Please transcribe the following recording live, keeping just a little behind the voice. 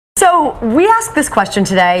So we asked this question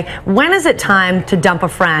today: when is it time to dump a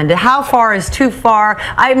friend? How far is too far?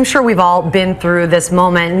 I'm sure we've all been through this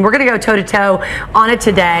moment, and we're going to go toe-to-toe on it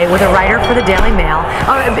today with a writer for the Daily Mail.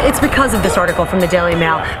 It's because of this article from the Daily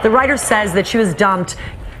Mail. The writer says that she was dumped,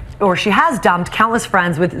 or she has dumped, countless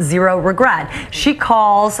friends with zero regret. She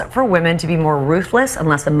calls for women to be more ruthless and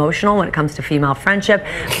less emotional when it comes to female friendship.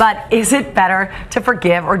 But is it better to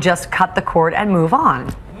forgive or just cut the cord and move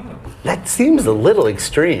on? That seems a little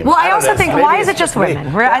extreme. Well, I also think, why is it just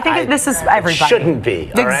women? I think this is everybody. It shouldn't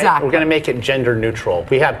be. All exactly. Right? We're going to make it gender neutral.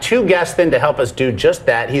 We have two guests then to help us do just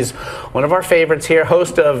that. He's one of our favorites here,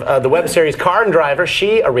 host of the web series Car and Driver.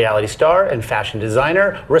 She, a reality star and fashion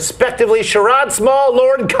designer, respectively, Sherrod Small,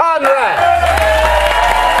 Lord Conrad.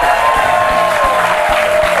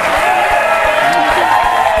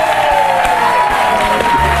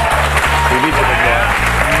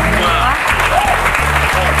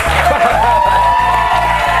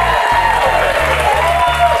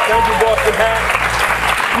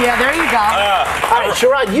 Yeah, there you go. All right,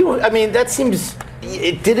 Sherrod, I mean, that seems,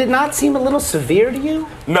 did it not seem a little severe to you?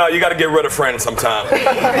 No, you got to get rid of friends sometime.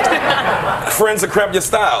 Friends that cramp your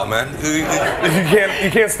style, man. You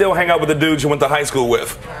can't still hang out with the dudes you went to high school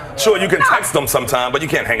with. Sure, you can text them sometime, but you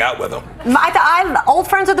can't hang out with them. Old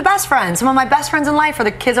friends are the best friends. Some of my best friends in life are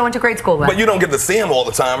the kids I went to grade school with. But you don't get to see them all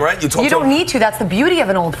the time, right? You don't need to. That's the beauty of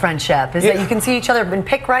an old friendship, is that you can see each other and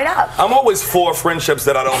pick right up. I'm always for friendships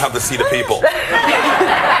that I don't have to see the people.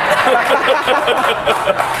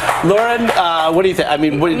 Lauren, what do you think? I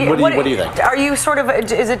mean, what do you think? Are you sort of,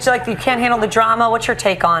 is it like you can't handle the drama? What's your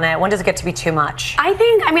take on it? When does it get to be too much?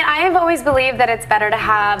 I have always believed that it's better to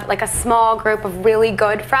have like a small group of really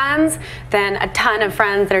good friends than a ton of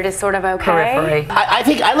friends that are just sort of okay. Periphery. I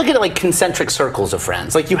think I look at it like concentric circles of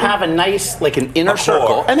friends. Like you have a nice, like an inner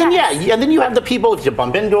circle, and then and then you have the people. If you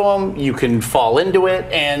bump into them, you can fall into it.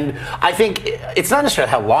 And I think it's not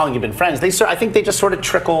necessarily how long you've been friends. I think they just sort of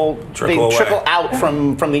trickle out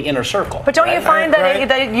from the inner circle. But don't you find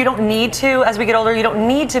that you don't need to, as we get older, you don't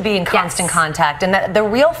need to be in constant contact, and that the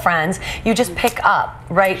real friends you just pick up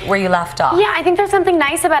right where you left off. Yeah, I think there's something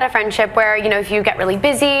nice about a friendship where, you know, if you get really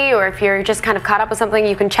busy or if you're just kind of caught up with something,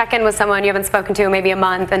 you can check in with someone you haven't spoken to in maybe a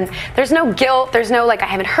month, and there's no guilt, there's no like I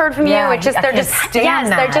haven't heard from you. It's just they're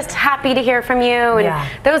just happy to hear from you, and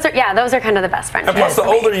those are kind of the best friendships. And plus, the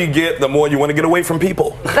older you get, the more you want to get away from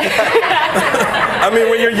people. I mean,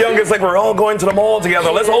 when you're young, it's like we're all going to the mall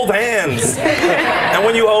together. Let's hold hands. And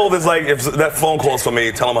when you're old, it's like if that phone call's for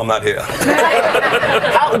me, tell them I'm not here.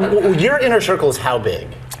 Your inner circle is how big?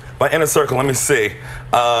 My inner circle, let me see.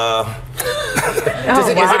 I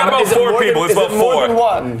got about four people. It's about four. More than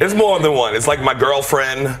one? It's more than one. It's like my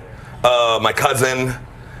girlfriend, my cousin,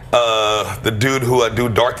 the dude who I do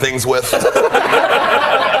dark things with.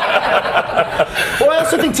 Well, I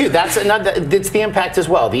also think too it's the impact as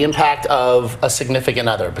well. The impact of a significant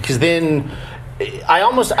other, because then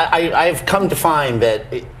I've come to find that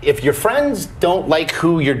if your friends don't like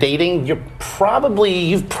who you're dating, you've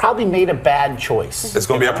probably made a bad choice. It's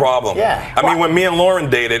going to be a problem. Yeah. I mean, when me and Lauren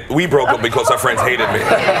dated, we broke up because our friends hated me.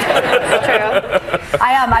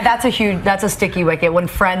 True. That's a sticky wicket. When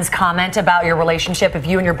friends comment about your relationship, if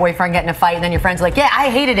you and your boyfriend get in a fight, and then your friend's like, "Yeah, I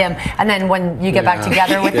hated him," and then when you get back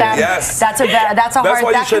together with them, that's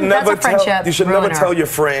why you should never tell tell your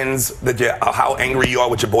friends that how angry you are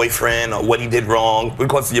with your boyfriend or what he did wrong,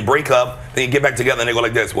 because you break up, then you get back together and they go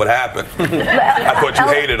like this: "What happened? I thought you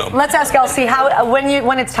hated him." Let's ask Elsie, how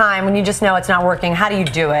when it's time, when you just know it's not working, how do you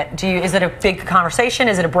do it? Is it a big conversation?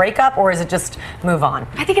 Is it a breakup, or is it just move on?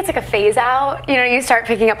 I think it's like a phase out. You know, you start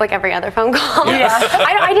picking up like every other phone call. Yes.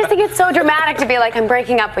 I just think it's so dramatic to be like, I'm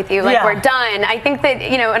breaking up with you, like we're done. I think that,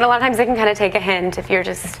 you know, and a lot of times they can kind of take a hint if you're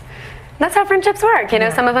just. That's how friendships work. You know,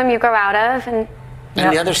 some of them you grow out of, and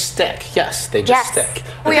the others stick. Yes, they just stick.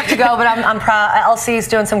 We have to go, but I'm proud. Elsie's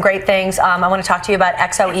doing some great things. I want to talk to you about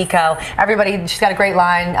XO Eco. Everybody, she's got a great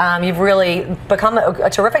line. You've really become a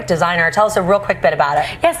terrific designer. Tell us a real quick bit about it.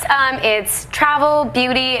 Yes, it's travel,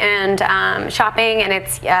 beauty, and shopping, and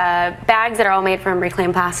it's bags that are all made from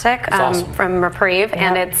reclaimed plastic from Reprieve,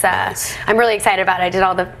 and it's. I'm really excited about it. I did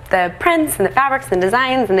all the prints and the fabrics and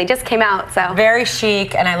designs, and they just came out. So very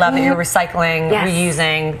chic, and I love that you're recycling,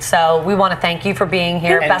 reusing. So we want to thank you for being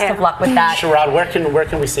here. Best of luck with that. Sherrod, where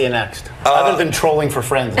can we see you next? Other than trolling for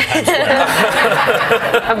friends in Times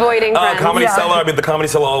Square. Avoiding friends. Comedy Cellar. I've been at the Comedy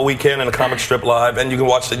Cellar all weekend and the Comic Strip Live, and you can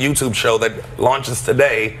watch the YouTube show that launches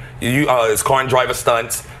today. It's Car and Driver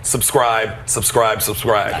Stunts. Subscribe.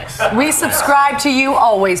 Nice. We subscribe to you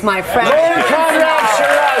always, my friend. Conrad,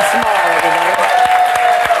 Sherrod Small, everybody.